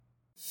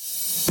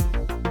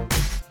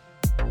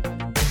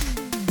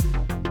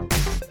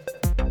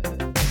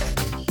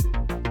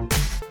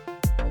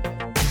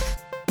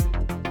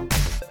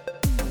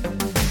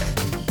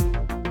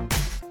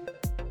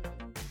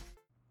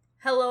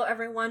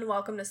everyone.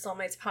 Welcome to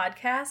Soulmates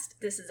Podcast.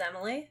 This is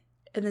Emily.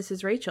 And this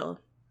is Rachel.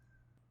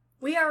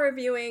 We are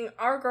reviewing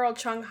our girl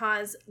Chung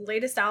Ha's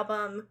latest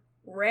album,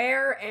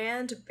 Rare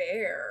and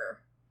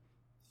Bear.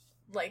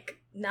 Like,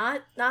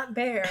 not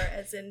bear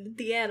as in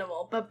the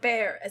animal, but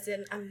bear as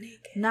in I'm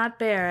naked. Not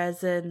bear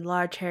as in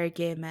large hairy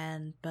gay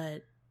man,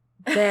 but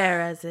bear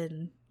as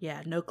in,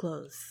 no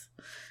clothes.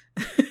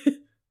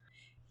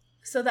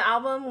 So the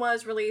album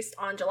was released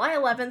on July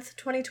 11th,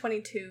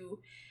 2022,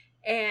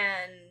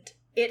 and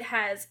it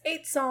has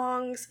 8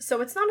 songs,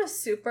 so it's not a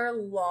super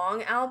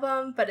long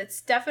album, but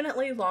it's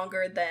definitely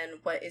longer than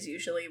what is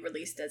usually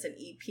released as an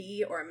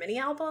EP or a mini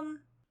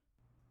album.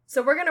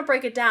 So we're going to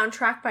break it down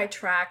track by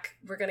track.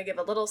 We're going to give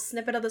a little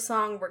snippet of the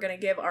song. We're going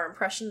to give our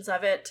impressions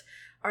of it,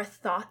 our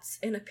thoughts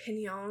and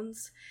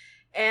opinions,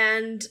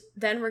 and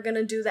then we're going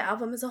to do the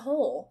album as a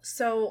whole.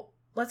 So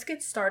let's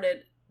get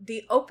started.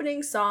 The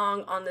opening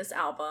song on this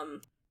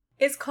album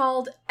is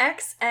called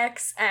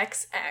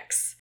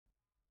XXXX.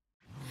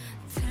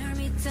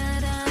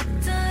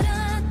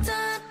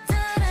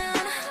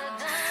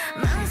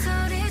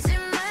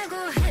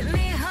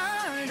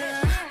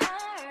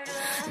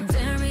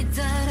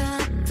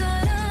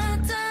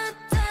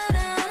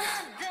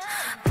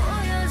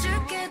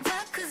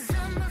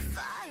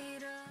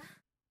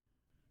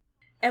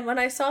 And when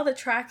I saw the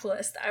track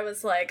list, I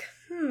was like,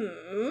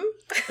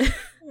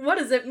 what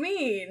does it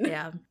mean?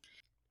 Yeah.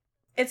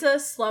 It's a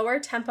slower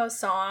tempo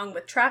song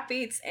with trap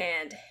beats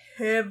and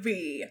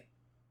heavy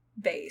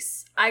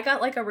bass. I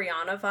got like a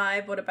Rihanna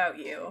vibe. What about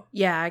you?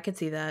 Yeah, I could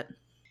see that.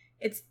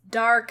 It's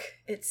dark,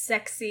 it's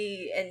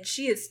sexy, and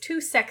she is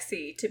too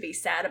sexy to be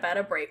sad about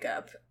a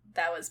breakup.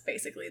 That was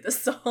basically the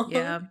song.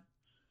 Yeah.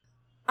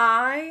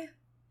 I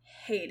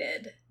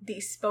hated the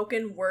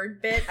spoken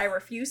word bit. I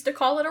refused to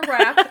call it a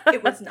rap.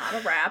 It was not a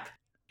rap.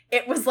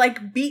 It was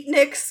like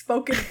beatnik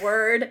spoken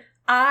word.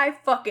 I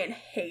fucking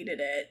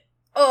hated it.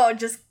 Oh,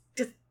 just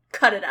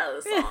cut it out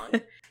of the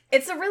song.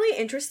 It's a really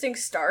interesting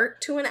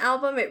start to an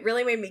album. It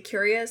really made me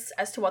curious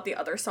as to what the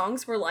other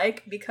songs were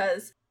like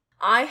because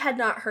I had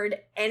not heard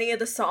any of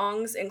the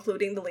songs,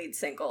 including the lead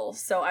single.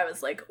 So I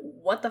was like,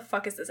 what the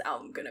fuck is this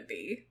album gonna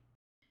be?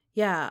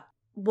 Yeah.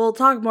 We'll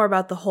talk more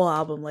about the whole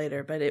album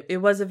later, but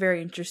it was a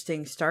very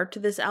interesting start to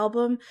this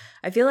album.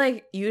 I feel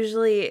like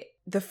usually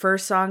the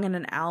first song in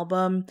an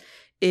album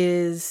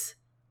is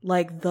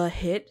like the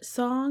hit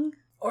song.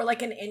 Or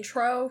like an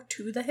intro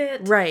to the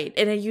hit. Right.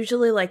 And it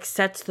usually like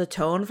sets the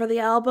tone for the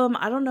album.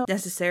 I don't know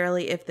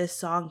necessarily if this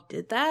song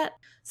did that.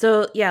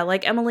 So yeah,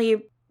 like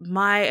Emily,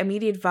 my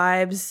immediate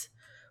vibes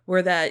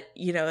were that,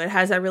 it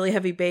has that really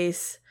heavy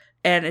bass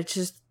and it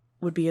just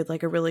would be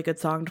like a really good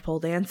song to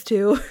pole dance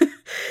to.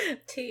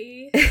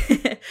 Tea.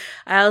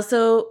 I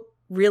also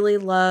really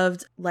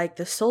loved like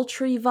the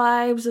sultry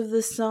vibes of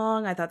this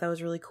song. I thought that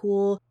was really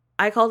cool.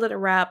 I called it a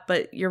rap,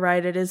 but you're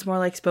right, it is more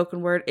like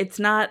spoken word. It's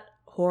not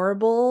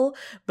horrible,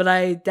 but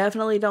I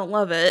definitely don't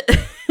love it.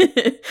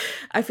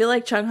 I feel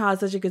like Chung Ha is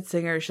such a good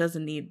singer, she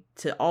doesn't need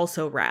to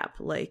also rap.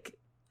 Like,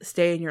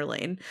 stay in your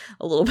lane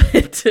a little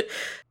bit.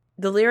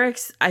 The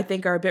lyrics, I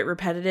think, are a bit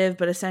repetitive,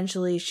 but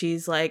essentially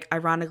she's like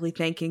ironically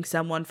thanking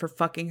someone for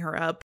fucking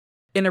her up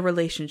in a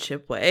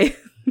relationship way.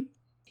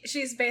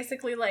 She's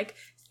basically like,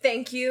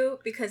 thank you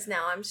because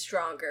now I'm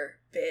stronger,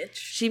 bitch.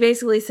 She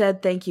basically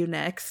said thank you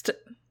next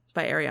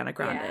by Ariana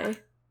Grande.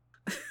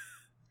 Yeah.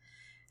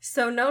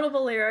 So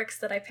notable lyrics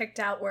that I picked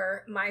out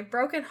were, my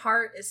broken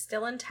heart is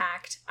still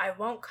intact, I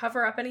won't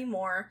cover up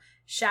anymore,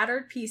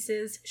 shattered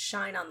pieces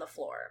shine on the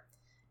floor.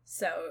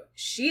 So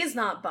she is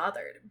not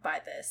bothered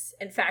by this.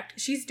 In fact,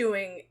 she's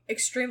doing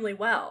extremely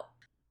well.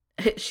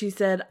 She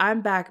said,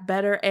 I'm back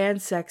better and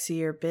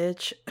sexier,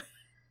 bitch.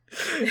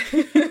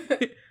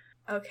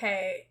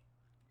 Okay,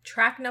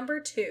 track number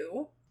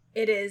 2,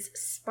 it is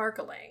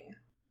Sparkling.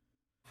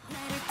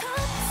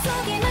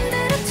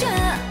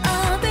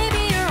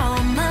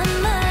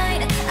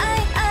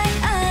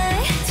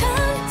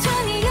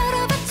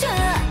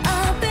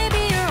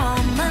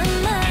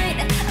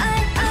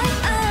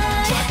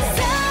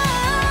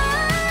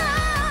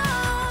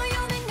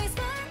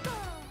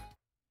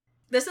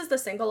 This is the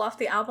single off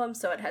the album,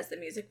 so it has the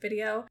music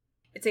video.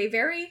 It's a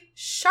very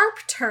sharp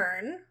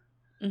turn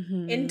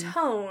in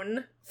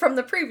tone from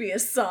the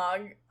previous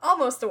song,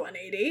 almost a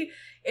 180.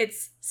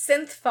 It's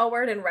synth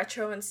forward and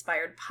retro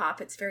inspired pop.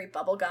 It's very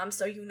bubblegum,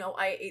 so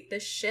I ate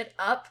this shit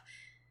up.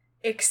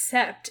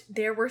 Except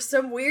there were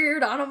some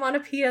weird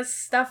onomatopoeia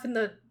stuff in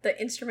the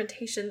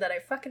instrumentation that I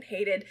fucking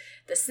hated.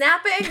 The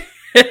snapping?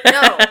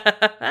 No.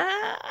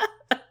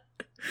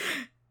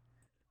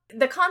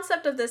 The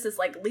concept of this is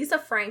like Lisa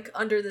Frank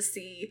Under the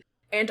Sea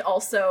and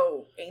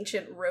also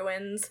Ancient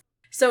Ruins.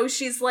 So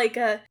she's like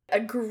a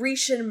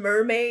Grecian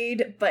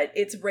mermaid, but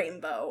it's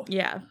rainbow.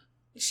 Yeah.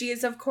 She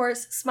is, of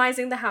course,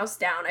 smizing the house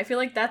down. I feel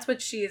like that's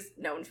what she is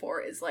known for,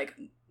 is like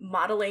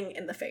modeling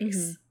in the face.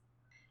 Mm-hmm.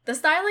 The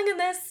styling in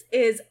this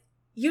is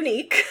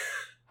unique.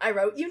 I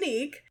wrote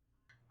unique.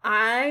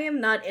 I am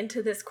not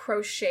into this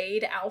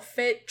crocheted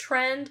outfit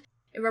trend.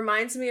 It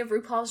reminds me of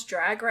RuPaul's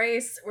Drag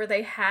Race, where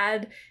they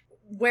had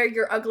wear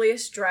your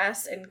ugliest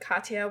dress, and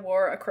Katya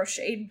wore a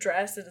crocheted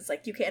dress, and it's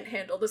like, you can't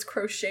handle this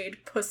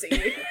crocheted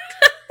pussy.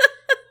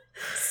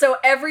 So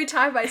every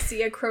time I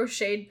see a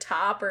crocheted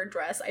top or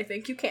dress, I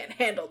think you can't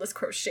handle this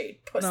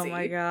crocheted pussy. Oh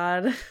my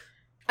god.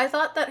 I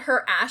thought that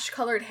her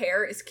ash-colored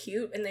hair is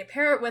cute, and they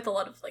pair it with a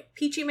lot of, like,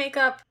 peachy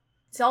makeup.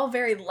 It's all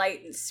very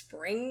light and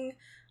spring,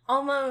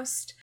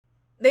 almost.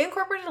 They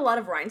incorporated a lot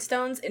of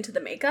rhinestones into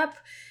the makeup.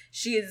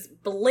 She is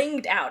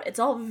blinged out. It's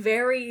all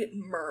very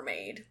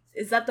mermaid.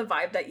 Is that the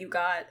vibe that you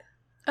got?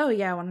 Oh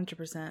yeah,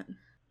 100%.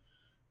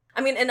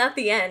 I mean, and at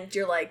the end,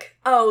 you're like,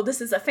 oh,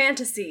 this is a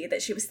fantasy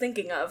that she was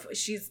thinking of.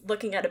 She's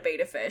looking at a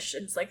beta fish,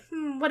 and it's like,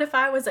 what if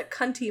I was a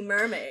cunty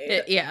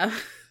mermaid? Yeah.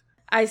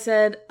 I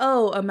said,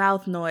 oh, a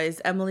mouth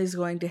noise. Emily's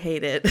going to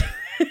hate it.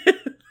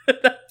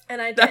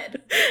 And I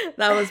did.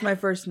 That was my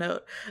first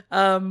note.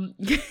 I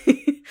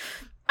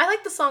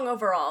like the song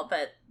overall,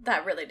 but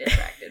that really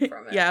detracted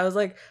from it. Yeah, I was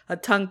like, a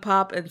tongue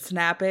pop and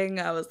snapping.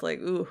 I was like,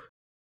 ooh,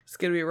 it's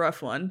going to be a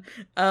rough one.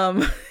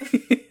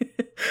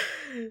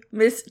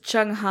 Miss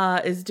Chung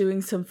Ha is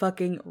doing some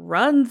fucking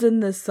runs in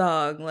this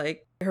song.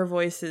 Like, her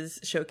voice is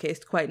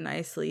showcased quite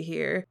nicely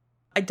here.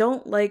 I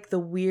don't like the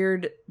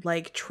weird,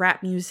 like,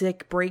 trap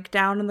music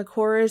breakdown in the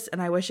chorus,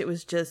 and I wish it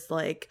was just,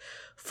 like,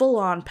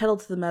 full-on pedal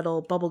to the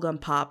metal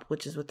bubblegum pop,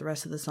 which is what the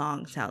rest of the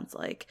song sounds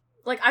like.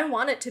 Like, I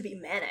want it to be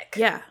manic.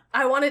 Yeah.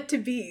 I want it to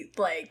be,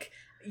 like,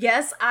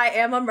 yes, I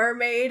am a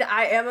mermaid,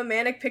 I am a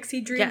manic pixie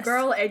dream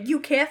girl, and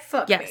you can't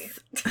fuck me.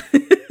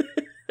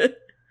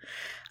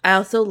 I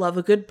also love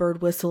a good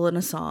bird whistle in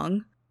a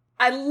song.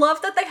 I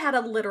love that they had a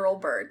literal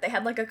bird. They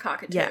had, like, a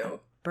cockatoo. Yeah,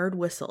 bird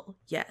whistle,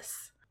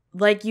 yes.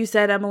 Like you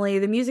said, Emily,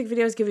 the music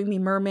video is giving me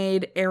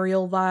mermaid,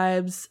 Ariel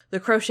vibes. The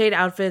crocheted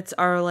outfits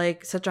are,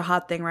 like, such a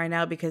hot thing right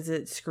now because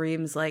it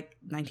screams, like,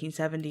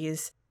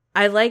 1970s.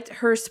 I liked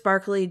her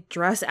sparkly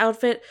dress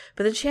outfit,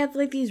 but then she had,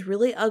 like, these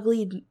really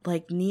ugly,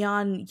 like,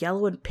 neon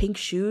yellow and pink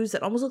shoes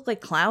that almost looked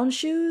like clown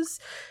shoes.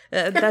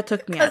 That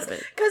took me out of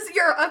it. Because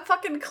you're a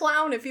fucking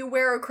clown if you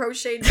wear a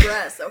crocheted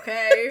dress,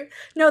 okay?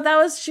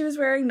 No, she was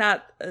wearing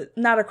not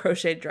a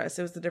crocheted dress.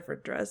 It was a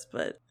different dress,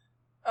 but...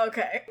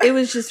 Okay. It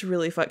was just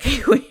really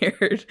fucking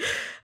weird.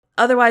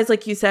 Otherwise,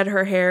 like you said,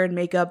 her hair and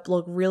makeup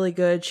look really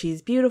good.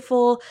 She's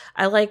beautiful.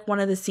 I like one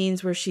of the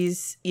scenes where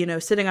she's,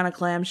 sitting on a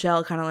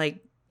clamshell, kind of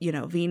like,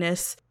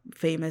 Venus,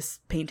 famous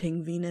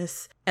painting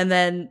Venus. And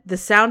then the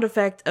sound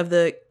effect of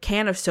the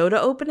can of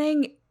soda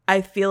opening,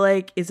 I feel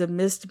like is a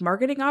missed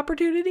marketing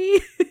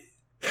opportunity.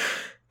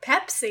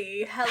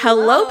 Pepsi.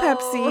 Hello,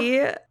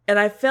 Pepsi. And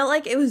I felt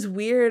like it was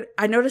weird.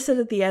 I noticed it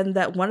at the end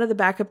that one of the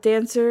backup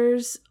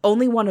dancers,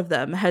 only one of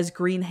them has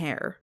green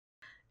hair.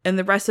 And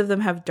the rest of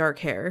them have dark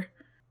hair.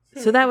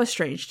 So that was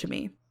strange to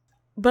me.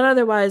 But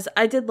otherwise,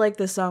 I did like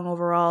this song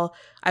overall.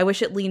 I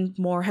wish it leaned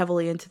more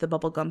heavily into the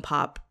bubblegum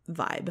pop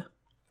vibe.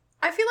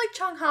 I feel like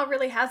Chung Ha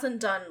really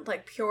hasn't done,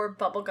 like, pure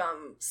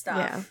bubblegum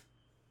stuff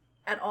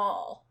at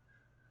all.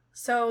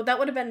 So that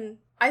would have been,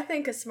 I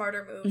think, a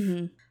smarter move.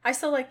 Mm-hmm. I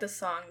still like this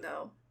song,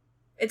 though.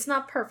 It's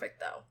not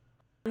perfect, though.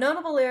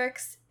 Notable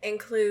lyrics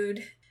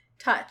include,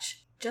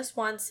 touch, just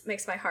once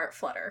makes my heart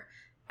flutter.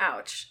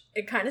 Ouch.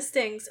 It kind of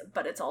stings,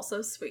 but it's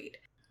also sweet.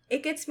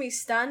 It gets me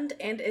stunned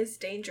and is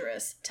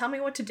dangerous. Tell me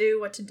what to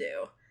do.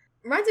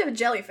 Reminds me of a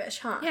jellyfish,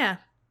 huh? Yeah.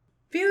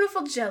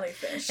 Beautiful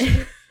jellyfish.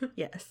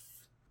 Yes.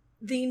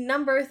 The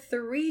number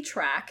 3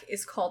 track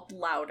is called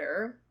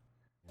Louder.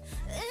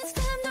 It's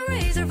time to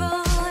raise your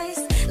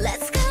voice.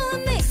 Let's go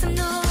and make some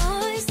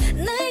noise.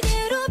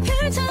 나에게로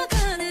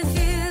펼쳐가는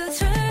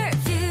future.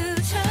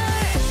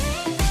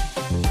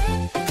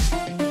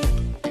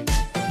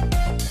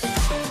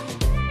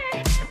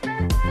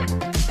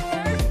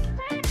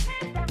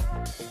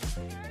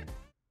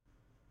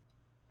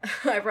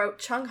 I wrote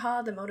Chung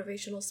Ha, the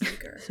motivational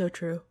speaker. So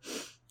true.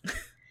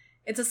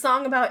 It's a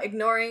song about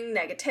ignoring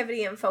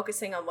negativity and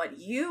focusing on what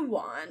you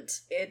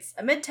want. It's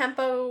a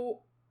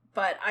mid-tempo,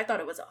 but I thought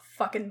it was a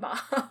fucking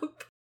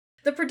bop.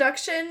 The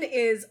production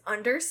is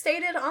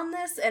understated on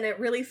this, and it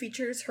really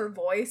features her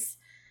voice.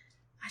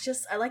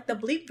 I like the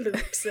bleep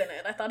bloops in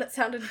it. I thought it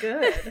sounded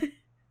good.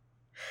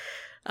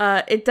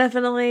 It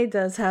definitely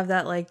does have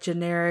that, like,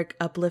 generic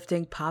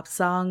uplifting pop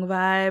song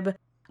vibe.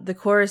 The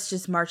chorus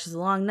just marches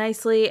along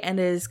nicely and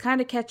is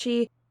kind of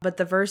catchy, but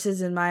the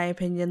verses, in my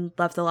opinion,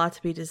 left a lot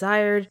to be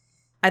desired.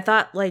 I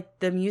thought, like,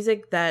 the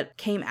music that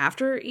came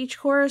after each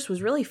chorus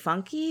was really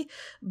funky,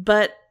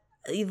 but,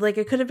 like,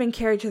 it could have been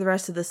carried to the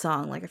rest of the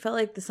song. Like, I felt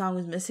like the song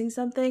was missing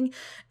something,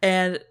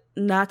 and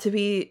not to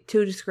be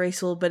too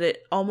disgraceful, but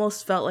it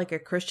almost felt like a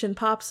Christian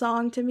pop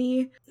song to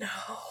me.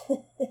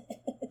 No.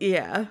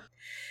 Yeah.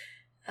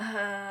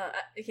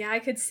 Yeah, I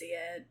could see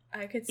it.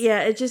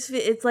 Yeah,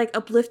 it's like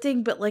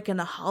uplifting, but like in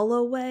a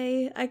hollow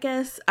way, I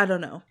guess. I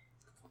don't know.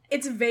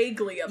 It's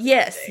vaguely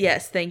uplifting.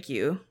 Yes, thank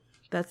you.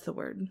 That's the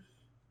word.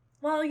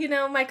 Well,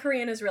 my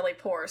Korean is really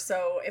poor,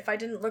 so if I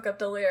didn't look up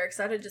the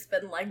lyrics, I'd have just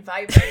been, like,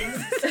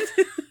 vibing.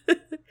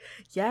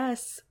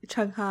 Yes,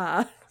 Chung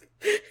Ha.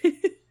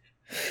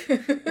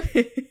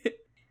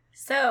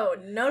 So,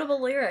 notable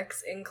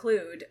lyrics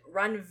include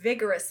run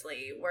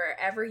vigorously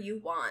wherever you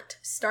want,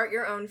 start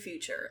your own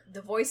future,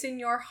 the voice in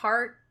your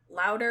heart,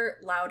 louder,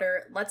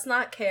 louder, let's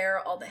not care,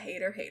 all the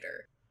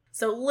hater.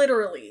 So,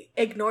 literally,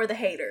 ignore the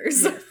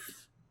haters. Yes.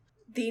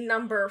 The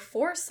number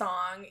 4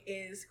 song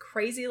is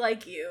Crazy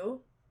Like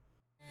You.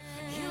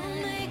 You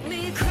make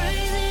me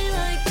crazy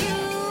like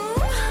you,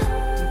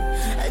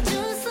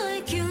 just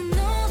like you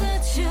know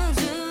that you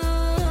do.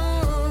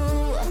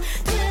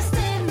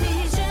 Twisted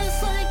me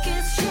just like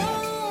it's true.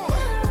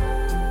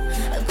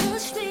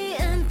 Pushed me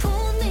and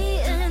pulled me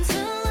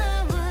until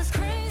I was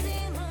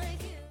crazy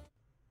like you.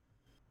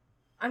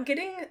 I'm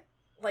getting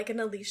like an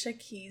Alicia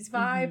Keys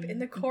vibe in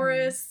the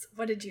chorus.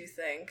 What did you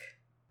think?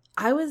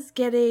 I was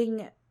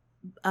getting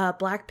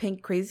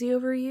Blackpink Crazy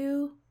Over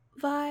You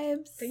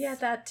vibes. But yeah,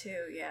 that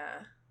too,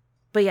 yeah.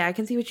 But yeah, I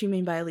can see what you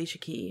mean by Alicia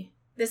Key.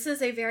 This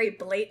is a very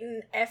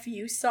blatant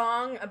FU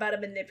song about a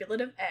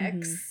manipulative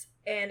ex,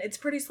 and it's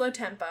pretty slow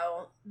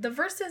tempo. The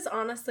verses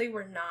honestly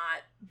were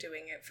not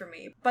doing it for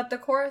me, but the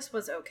chorus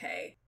was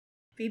okay.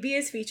 BB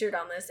is featured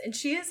on this, and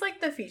she is like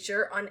the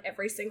feature on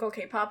every single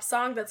K-pop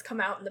song that's come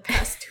out in the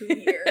past 2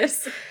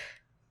 years.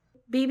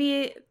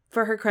 BB,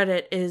 for her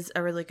credit, is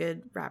a really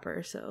good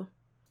rapper, so.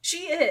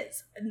 She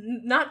is.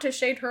 Not to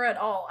shade her at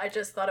all, I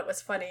just thought it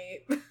was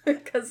funny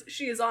because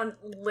she is on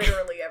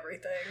literally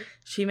everything.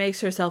 She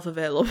makes herself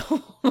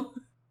available.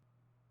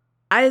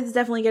 I was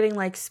definitely getting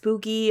like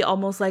spooky,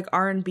 almost like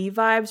R&B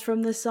vibes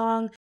from this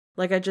song.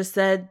 Like I just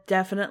said,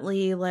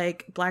 definitely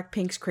like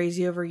Blackpink's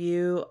Crazy Over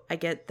You. I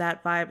get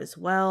that vibe as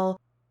well.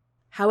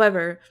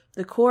 However,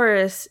 the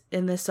chorus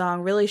in this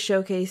song really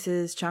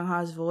showcases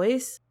Chungha's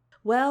voice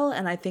well,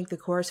 and I think the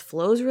chorus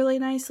flows really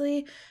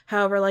nicely.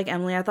 However, like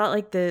Emily, I thought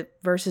like the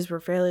verses were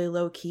fairly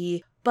low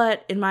key,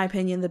 but in my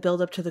opinion, the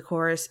build up to the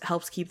chorus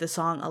helps keep the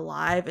song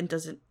alive and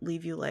doesn't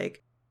leave you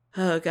like,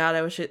 oh god,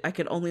 I wish I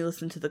could only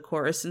listen to the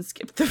chorus and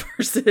skip the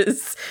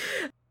verses.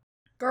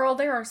 Girl,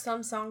 there are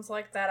some songs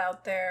like that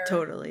out there.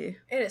 Totally.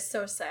 It is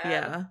so sad.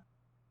 Yeah.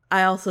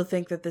 I also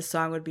think that this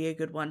song would be a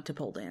good one to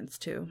pole dance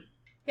to.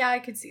 Yeah, I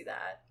could see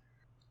that.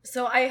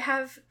 So I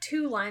have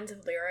 2 lines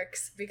of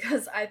lyrics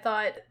because I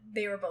thought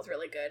they were both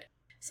really good.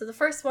 So the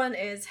first one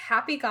is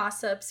happy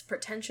gossips,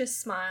 pretentious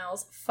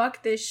smiles,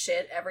 fuck this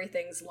shit,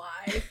 everything's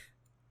lie.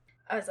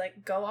 I was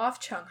like, go off,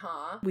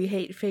 Chungha. We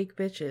hate fake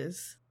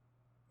bitches.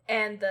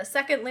 And the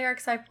second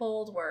lyrics I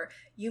pulled were,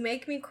 you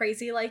make me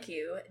crazy like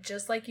you,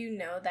 just like you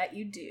know that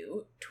you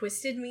do.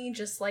 Twisted me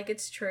just like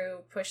it's true,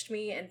 pushed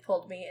me and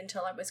pulled me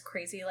until I was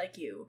crazy like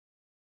you.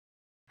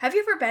 Have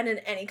you ever been in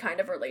any kind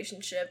of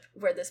relationship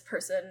where this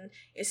person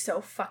is so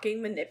fucking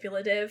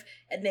manipulative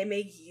and they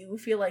make you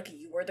feel like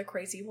you were the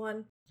crazy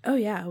one? Oh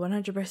yeah,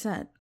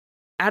 100%.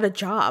 At a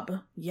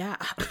job, yeah.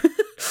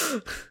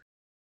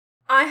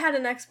 I had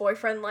an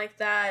ex-boyfriend like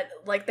that.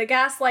 Like, the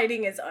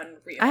gaslighting is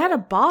unreal. I had a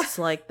boss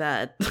like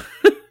that.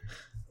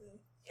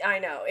 I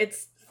know,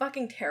 it's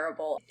fucking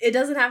terrible. It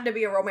doesn't have to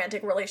be a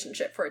romantic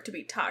relationship for it to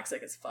be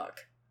toxic as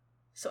fuck.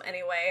 So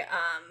anyway,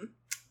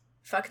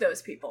 fuck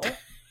those people.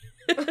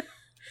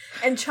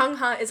 And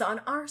Chungha is on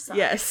our side.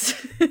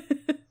 Yes.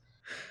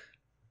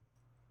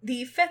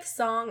 The 5th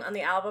song on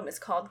the album is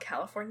called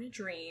California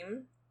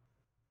Dream.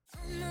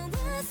 On the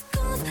West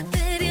Coast,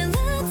 baby,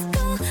 let's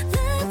go,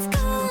 let's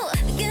go.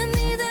 Give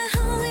me the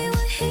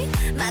Hollywood heat,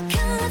 my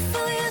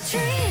California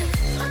dream.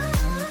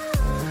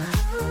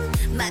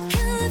 My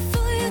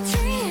California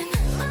dream.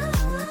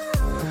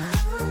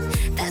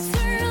 That's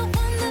where I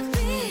wanna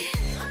be.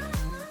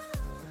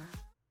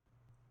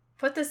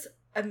 Put this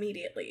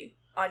immediately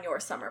on your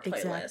summer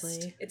playlist.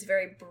 Exactly. It's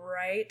very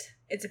bright.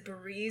 It's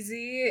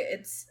breezy.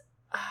 It's...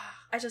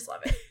 I just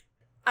love it.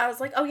 I was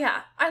like, oh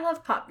yeah, I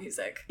love pop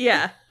music.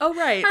 Yeah. Oh,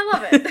 right. I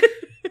love it.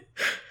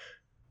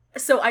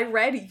 So I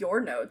read your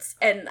notes,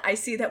 and I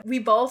see that we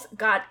both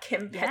got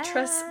Kim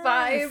Petras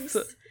vibes.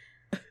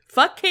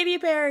 Fuck Katy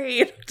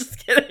Perry.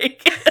 Just kidding.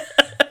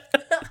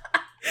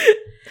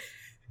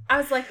 I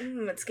was like,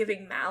 it's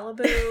giving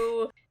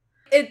Malibu.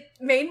 It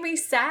made me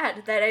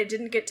sad that I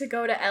didn't get to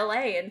go to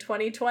LA in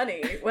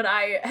 2020 when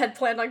I had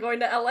planned on going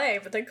to LA,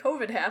 but then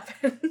COVID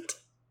happened.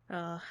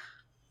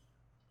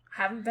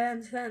 Haven't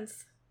been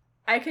since.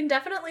 I can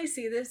definitely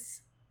see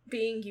this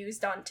being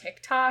used on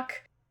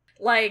TikTok.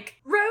 Like,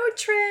 road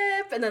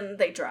trip, and then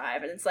they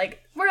drive, and it's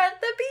like, we're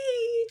at the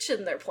beach,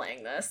 and they're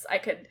playing this. I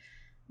could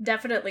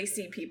definitely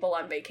see people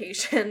on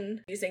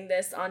vacation using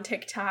this on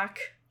TikTok.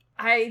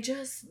 I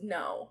just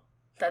know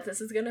that this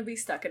is gonna be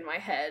stuck in my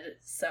head,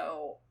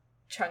 so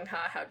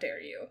Chungha, how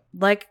dare you?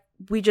 Like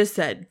we just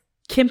said,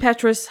 Kim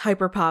Petras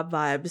hyperpop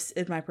vibes,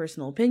 in my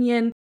personal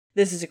opinion.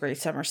 This is a great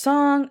summer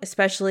song,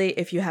 especially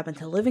if you happen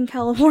to live in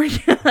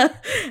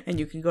California and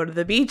you can go to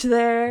the beach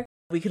there.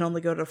 We can only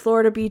go to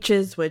Florida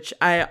beaches, which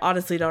I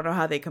honestly don't know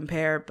how they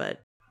compare,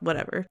 but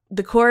whatever.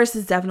 The chorus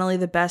is definitely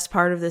the best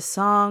part of this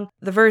song.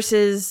 The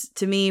verses,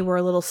 to me, were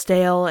a little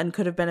stale and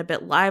could have been a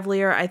bit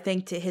livelier, I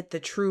think, to hit the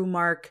true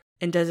mark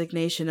and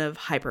designation of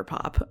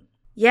hyperpop.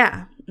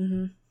 Yeah.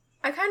 Mm-hmm.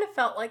 I kind of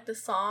felt like the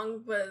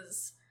song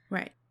was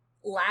Right.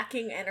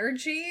 lacking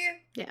energy.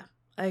 Yeah.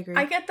 I agree.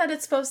 I get that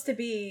it's supposed to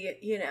be,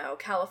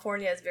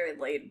 California is very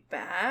laid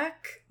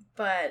back,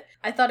 but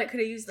I thought it could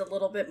have used a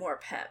little bit more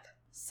pep.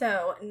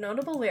 So,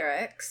 notable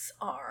lyrics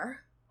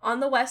are,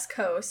 on the West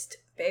Coast,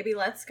 baby,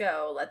 let's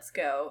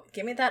go,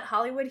 give me that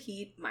Hollywood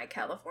heat, my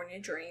California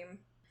dream.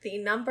 The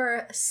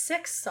number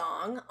 6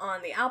 song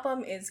on the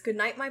album is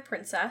Goodnight, My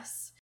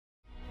Princess.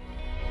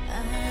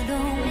 I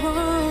don't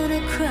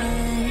wanna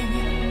cry.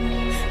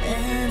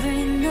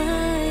 Every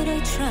night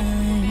I try.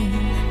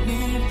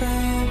 매일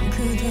밤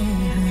그대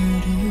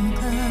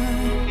하루가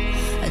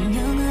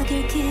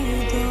안녕하길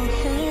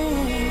기도해.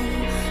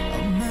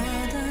 엄마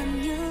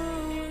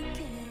다녀올게.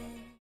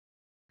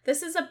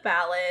 This is a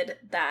ballad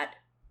that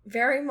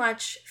very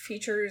much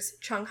features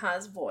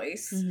Chung-ha's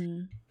voice.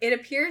 Mm-hmm. It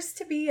appears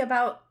to be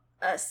about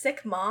a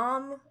sick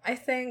mom, I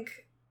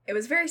think. It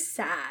was very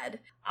sad.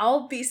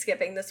 I'll be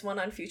skipping this one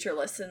on future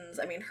listens.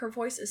 I mean, her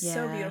voice is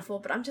so Yeah. beautiful,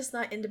 but I'm just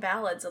not into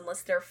ballads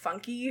unless they're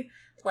funky,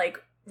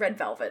 like Red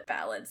Velvet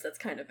ballads. That's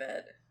kind of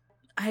it.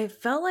 I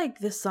felt like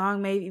this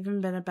song may have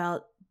even been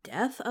about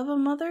death of a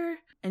mother,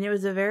 and it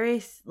was a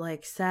very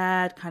like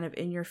sad kind of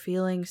in your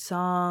feelings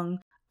song.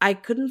 I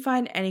couldn't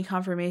find any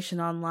confirmation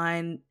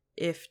online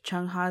if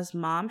Chung-ha's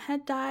mom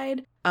had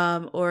died,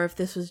 or if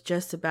this was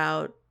just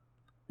about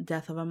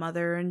death of a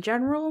mother in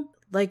general.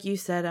 Like you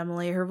said,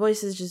 Emily, her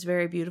voice is just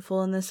very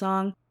beautiful in this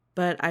song,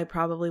 but I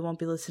probably won't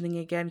be listening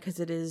again because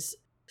it is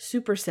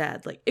super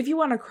sad. Like, if you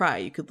want to cry,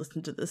 you could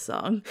listen to this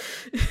song.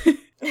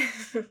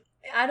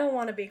 I don't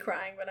want to be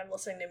crying when I'm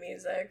listening to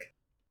music.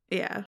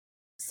 Yeah.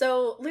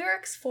 So,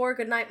 lyrics for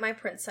Goodnight, My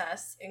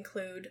Princess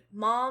include,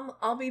 Mom,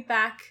 I'll be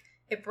back.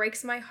 It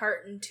breaks my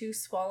heart in 2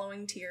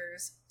 swallowing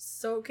tears,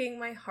 soaking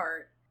my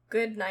heart.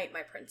 Good night,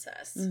 my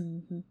princess.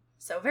 Mm-hmm.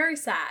 So, very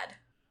sad.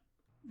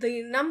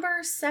 The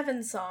number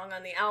 7 song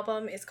on the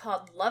album is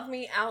called Love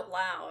Me Out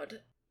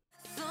Loud.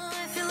 So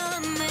if you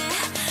love me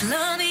out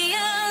loud, out loud, out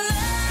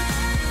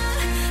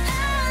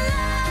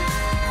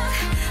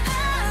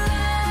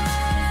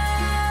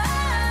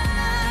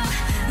loud.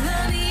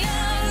 Love me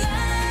out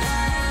loud.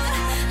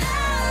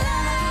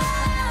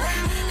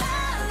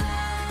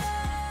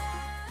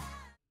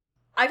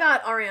 I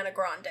got Ariana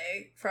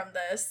Grande from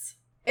this.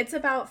 It's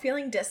about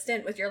feeling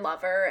distant with your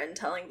lover and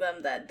telling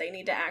them that they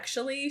need to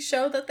actually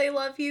show that they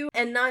love you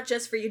and not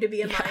just for you to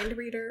be a mind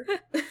reader.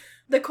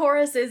 The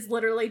chorus is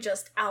literally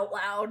just out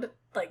loud.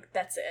 Like,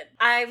 that's it.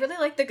 I really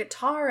like the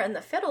guitar and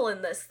the fiddle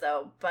in this,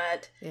 though,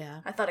 but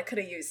Yeah. I thought it could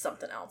have used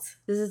something else.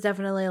 This is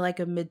definitely like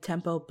a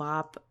mid-tempo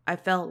bop. I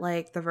felt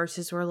like the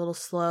verses were a little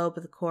slow,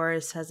 but the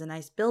chorus has a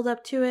nice build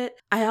up to it.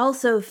 I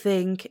also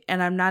think,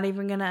 and I'm not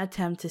even going to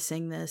attempt to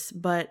sing this,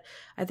 but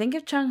I think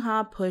if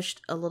Chung-ha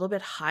pushed a little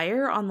bit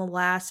higher on the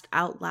last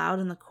out loud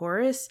in the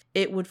chorus,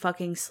 it would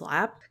fucking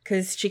slap.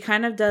 Because she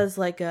kind of does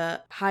like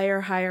a higher,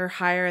 higher,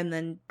 higher, and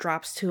then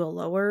drops to a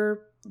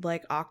lower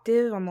like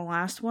octave on the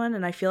last one.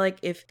 And I feel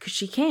like because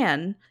she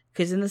can,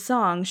 because in the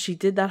song she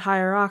did that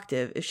higher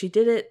octave, if she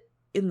did it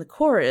in the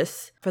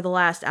chorus for the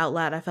last out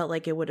loud, I felt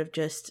like it would have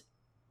just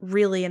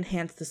really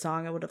enhanced the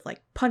song. It would have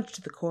like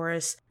punched the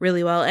chorus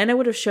really well, and it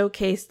would have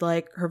showcased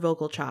like her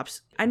vocal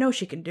chops. I know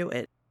she can do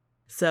it,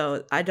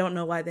 so I don't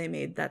know why they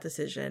made that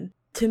decision.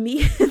 To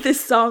me, this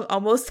song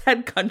almost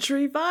had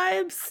country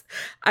vibes.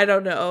 I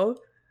don't know.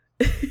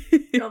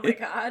 Oh my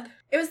god.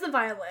 It was the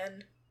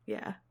violin.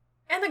 Yeah,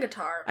 And the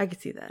guitar. I could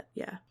see that.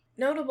 Yeah.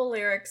 Notable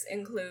lyrics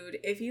include,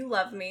 if you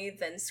love me,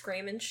 then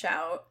scream and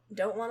shout.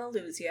 Don't want to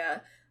lose ya,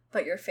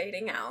 but you're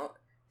fading out.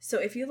 So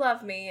if you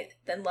love me,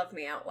 then love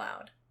me out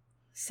loud.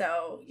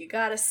 So you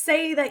gotta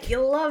say that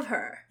you love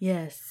her.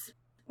 Yes.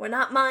 We're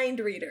not mind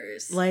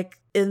readers. Like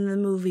in the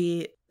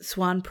movie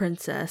Swan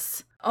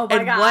Princess. Oh my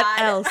and god.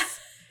 what else?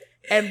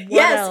 And what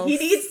yes, else? he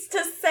needs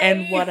to say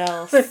And what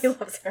else? that he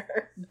loves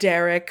her.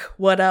 Derek,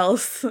 what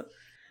else?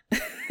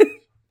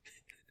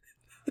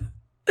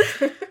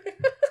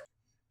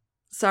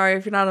 Sorry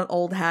if you're not an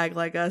old hag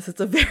like us. It's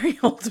a very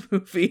old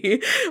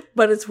movie,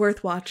 but it's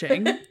worth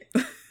watching.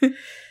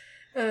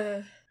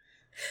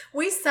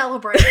 We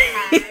celebrate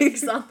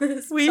hags on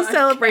this We podcast.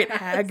 celebrate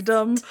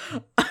hagdom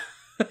on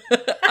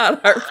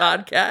our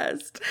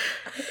podcast.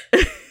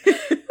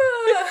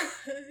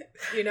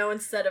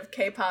 Instead of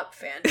K-pop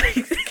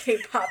fandom,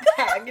 K-pop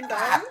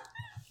hagdom.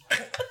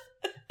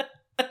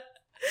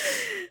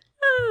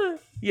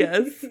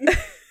 Yes.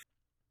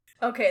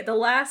 Okay, the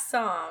last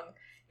song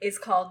is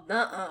called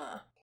Nuh-uh.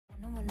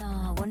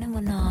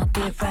 wanna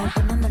be right,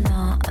 I'm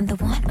the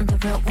one, I'm the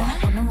real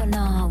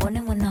one.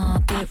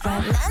 wanna be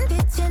right. 난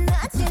빛이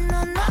나지,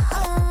 no, no.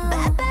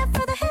 Bad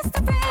for the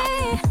history.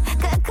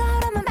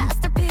 I'm a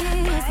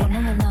masterpiece.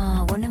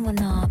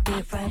 wanna be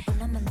right,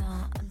 I'm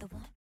the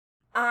one.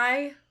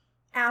 I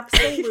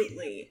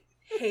absolutely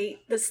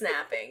hate the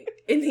snapping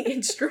in the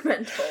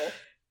instrumental.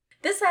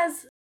 This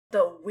has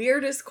the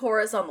weirdest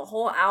chorus on the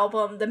whole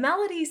album. The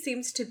melody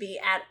seems to be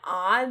at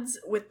odds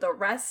with the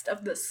rest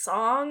of the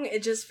song.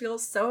 It just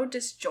feels so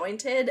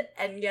disjointed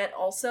and yet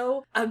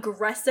also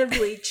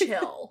aggressively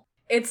chill.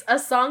 It's a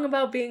song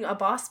about being a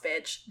boss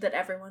bitch that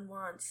everyone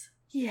wants.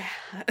 Yeah.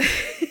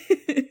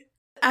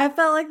 I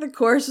felt like the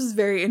chorus was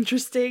very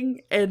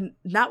interesting and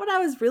not what I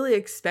was really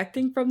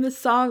expecting from this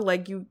song.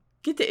 Like you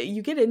get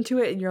into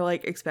it and you're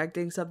like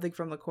expecting something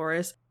from the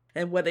chorus,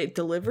 and what it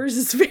delivers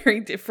is very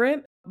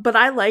different. But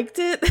I liked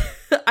it.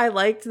 I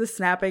liked the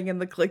snapping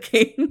and the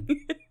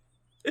clicking.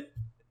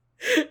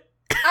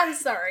 I'm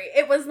sorry,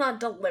 it was not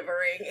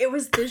delivering. It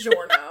was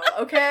DiGiorno,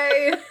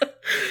 okay?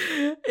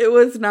 It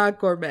was not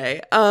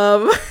gourmet.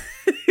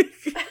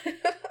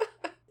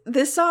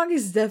 This song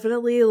is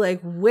definitely like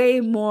way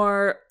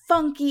more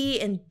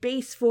funky and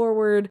bass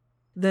forward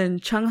than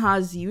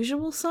Chungha's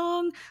usual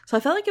song. So I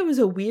felt like it was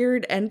a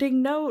weird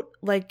ending note.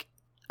 Like,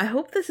 I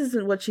hope this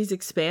isn't what she's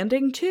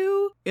expanding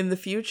to in the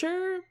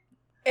future.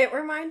 It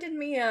reminded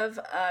me of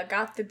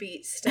Got the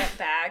Beat, Step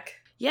Back.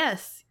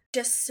 Yes.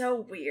 Just so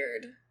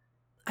weird.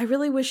 I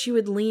really wish she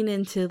would lean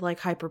into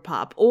like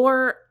hyperpop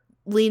or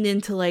lean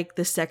into like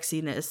the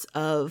sexiness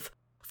of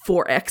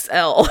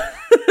 4XL.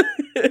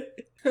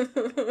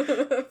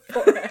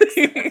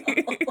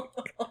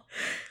 4XL.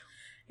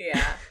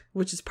 Yeah.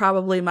 Which is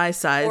probably my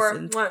size Or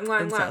in mwah,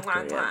 mwah, South mwah,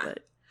 Korea, mwah.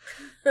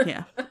 but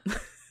yeah.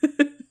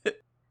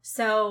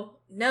 So,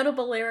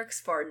 notable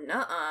lyrics for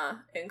Nuh-uh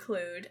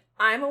include,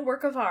 I'm a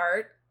work of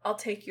art, I'll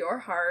take your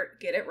heart,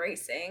 get it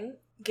racing,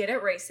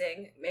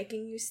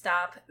 making you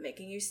stop,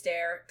 making you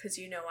stare, 'cause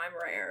you know I'm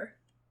rare.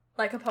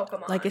 Like a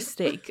Pokemon. Like a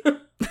steak.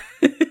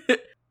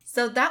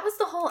 So that was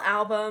the whole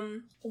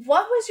album.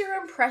 What was your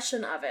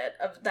impression of it,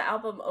 of the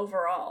album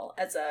overall,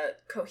 as a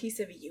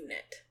cohesive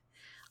unit?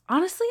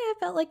 Honestly, I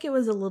felt like it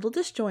was a little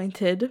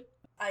disjointed.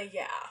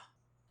 Yeah.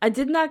 I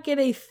did not get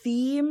a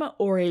theme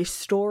or a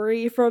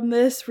story from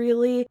this,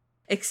 really.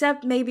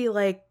 Except maybe,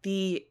 like,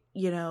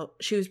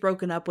 she was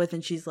broken up with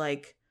and she's,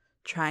 like,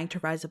 trying to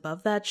rise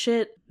above that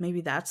shit. Maybe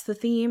that's the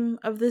theme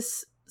of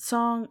this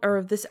song, or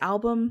of this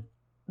album.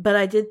 But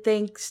I did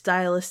think,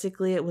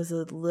 stylistically, it was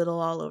a little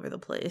all over the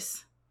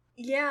place.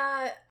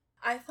 Yeah,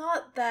 I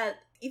thought that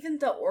even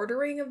the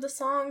ordering of the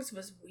songs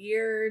was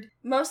weird.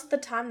 Most of the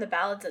time the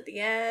ballad's at the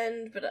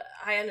end, but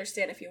I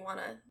understand if you want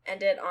to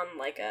end it on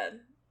like a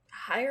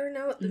higher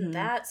note than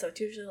that, so it's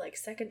usually like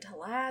second to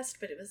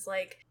last, but it was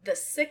like the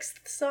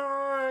 6th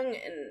song,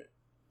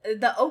 and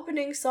the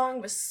opening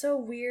song was so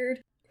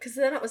weird, because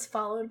then it was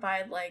followed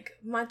by like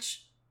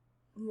much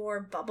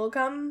more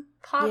bubblegum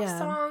pop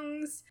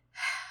songs.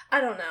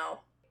 I don't know.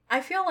 I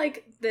feel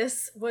like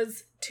this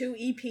was 2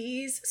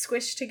 EPs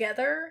squished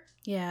together.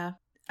 Yeah,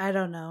 I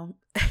don't know.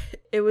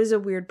 It was a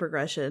weird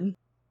progression.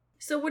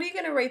 So what are you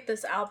going to rate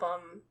this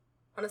album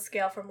on a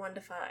scale from 1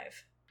 to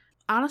 5?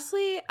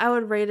 Honestly, I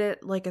would rate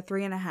it like a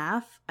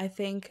 3.5. I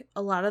think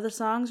a lot of the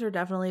songs are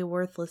definitely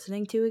worth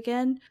listening to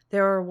again.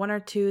 There were 1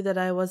 or 2 that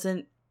I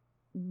wasn't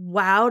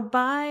wowed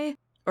by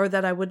or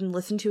that I wouldn't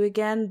listen to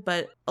again,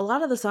 but a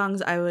lot of the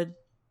songs I would,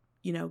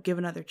 give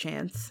another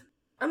chance.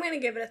 I'm going to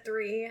give it a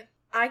 3.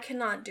 I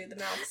cannot do the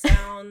mouth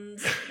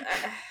sounds.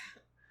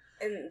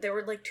 And there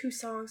were like 2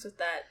 songs with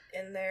that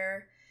in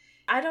there.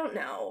 I don't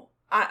know.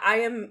 I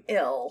am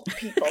ill,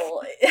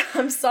 people.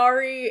 I'm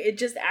sorry. It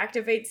just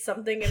activates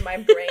something in my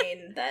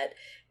brain that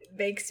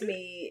makes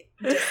me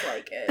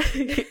dislike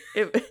it.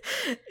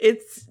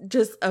 It's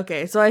just,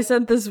 okay, so I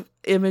sent this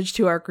image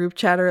to our group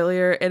chat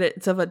earlier, and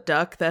it's of a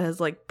duck that has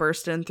like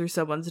burst in through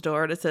someone's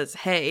door, and it says,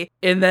 hey,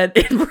 and then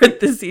in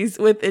parentheses,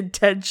 with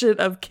intention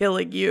of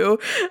killing you.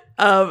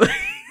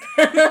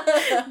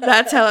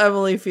 That's how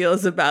Emily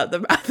feels about the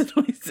mouth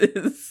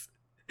noises.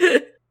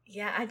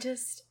 Yeah, I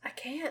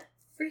can't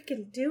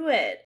freaking do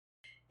it.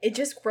 It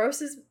just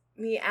grosses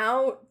me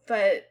out,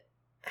 but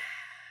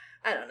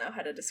I don't know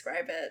how to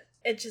describe it.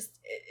 It's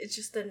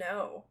just a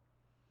no.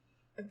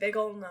 A big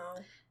ol' no.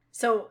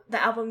 So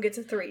the album gets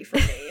a 3 for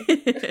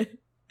me.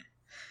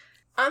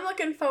 I'm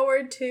looking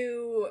forward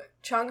to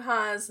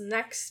Chungha's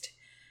next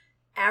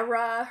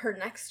era, her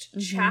next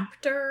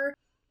chapter.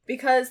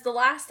 Because the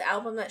last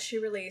album that she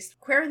released,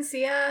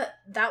 Querencia,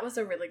 that was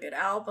a really good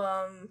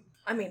album.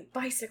 I mean,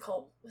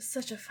 Bicycle was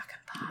such a fucking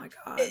bop. Oh my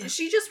god.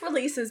 She just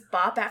releases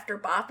bop after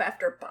bop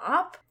after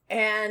bop.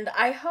 And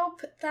I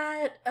hope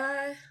that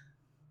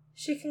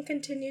she can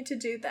continue to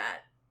do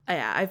that.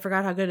 Yeah, I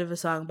forgot how good of a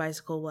song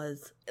Bicycle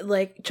was.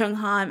 Like,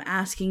 Chungha, I'm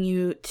asking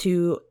you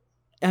to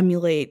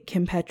emulate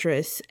Kim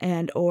Petras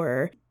and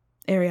or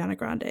Ariana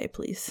Grande,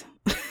 please.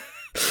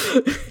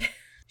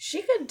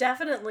 She could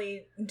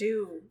definitely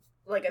do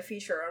like a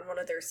feature on one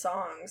of their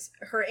songs.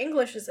 Her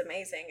English is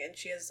amazing, and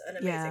she has an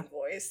amazing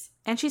voice.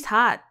 And she's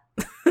hot.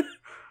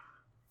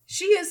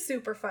 She is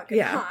super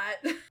fucking hot.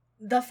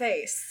 The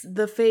face.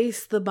 The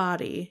face, the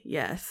body,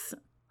 yes.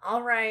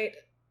 All right.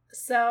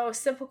 So,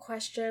 simple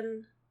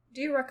question.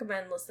 Do you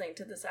recommend listening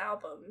to this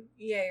album?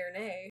 Yay or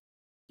nay?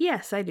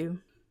 Yes, I do.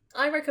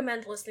 I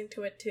recommend listening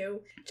to it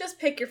too. Just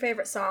pick your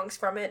favorite songs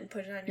from it and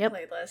put it on your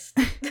playlist.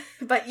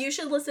 But you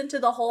should listen to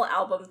the whole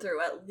album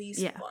through at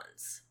least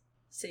once,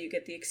 so you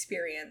get the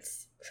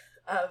experience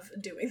of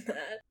doing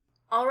that.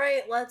 All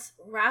right, let's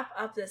wrap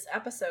up this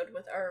episode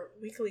with our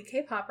weekly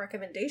K-pop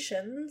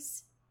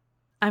recommendations.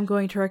 I'm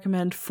going to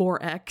recommend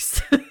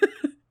 4X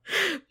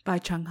by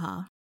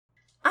Chungha.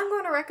 I'm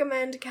going to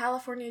recommend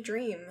California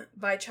Dream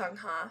by Chung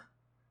Ha.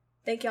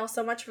 Thank y'all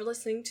so much for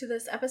listening to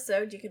this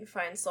episode. You can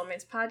find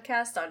Soulmates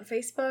Podcast on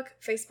Facebook,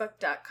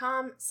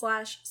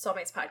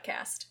 facebook.com/Soulmates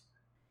Podcast.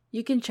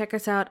 You can check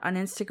us out on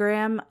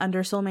Instagram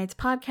under Soulmates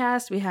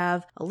Podcast. We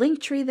have a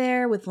link tree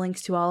there with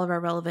links to all of our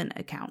relevant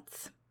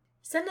accounts.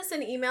 Send us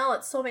an email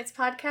at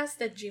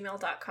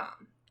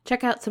soulmatespodcast@gmail.com.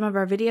 Check out some of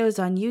our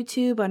videos on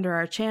YouTube under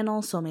our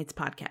channel, Soulmates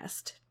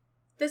Podcast.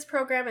 This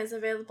program is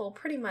available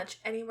pretty much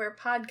anywhere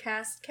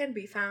podcasts can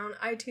be found: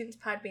 iTunes,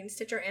 Podbean,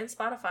 Stitcher, and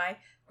Spotify.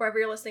 Wherever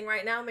you're listening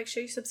right now, make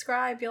sure you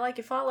subscribe, you like,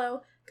 you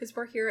follow, because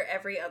we're here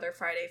every other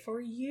Friday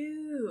for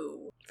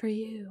you. For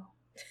you.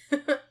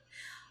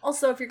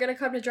 Also, if you're going to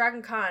come to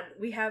Dragon Con,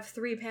 we have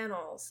 3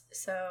 panels,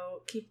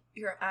 so keep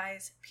your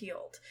eyes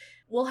peeled.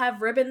 We'll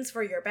have ribbons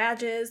for your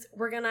badges.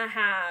 We're going to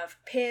have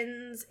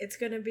pins. It's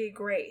going to be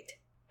great.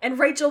 And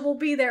Rachel will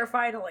be there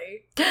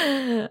finally.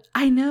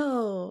 I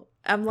know.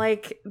 I'm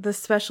like the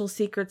special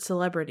secret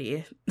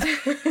celebrity.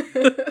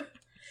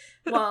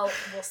 Well,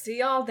 we'll see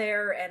y'all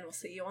there, and we'll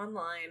see you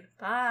online.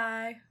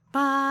 Bye.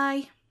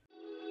 Bye.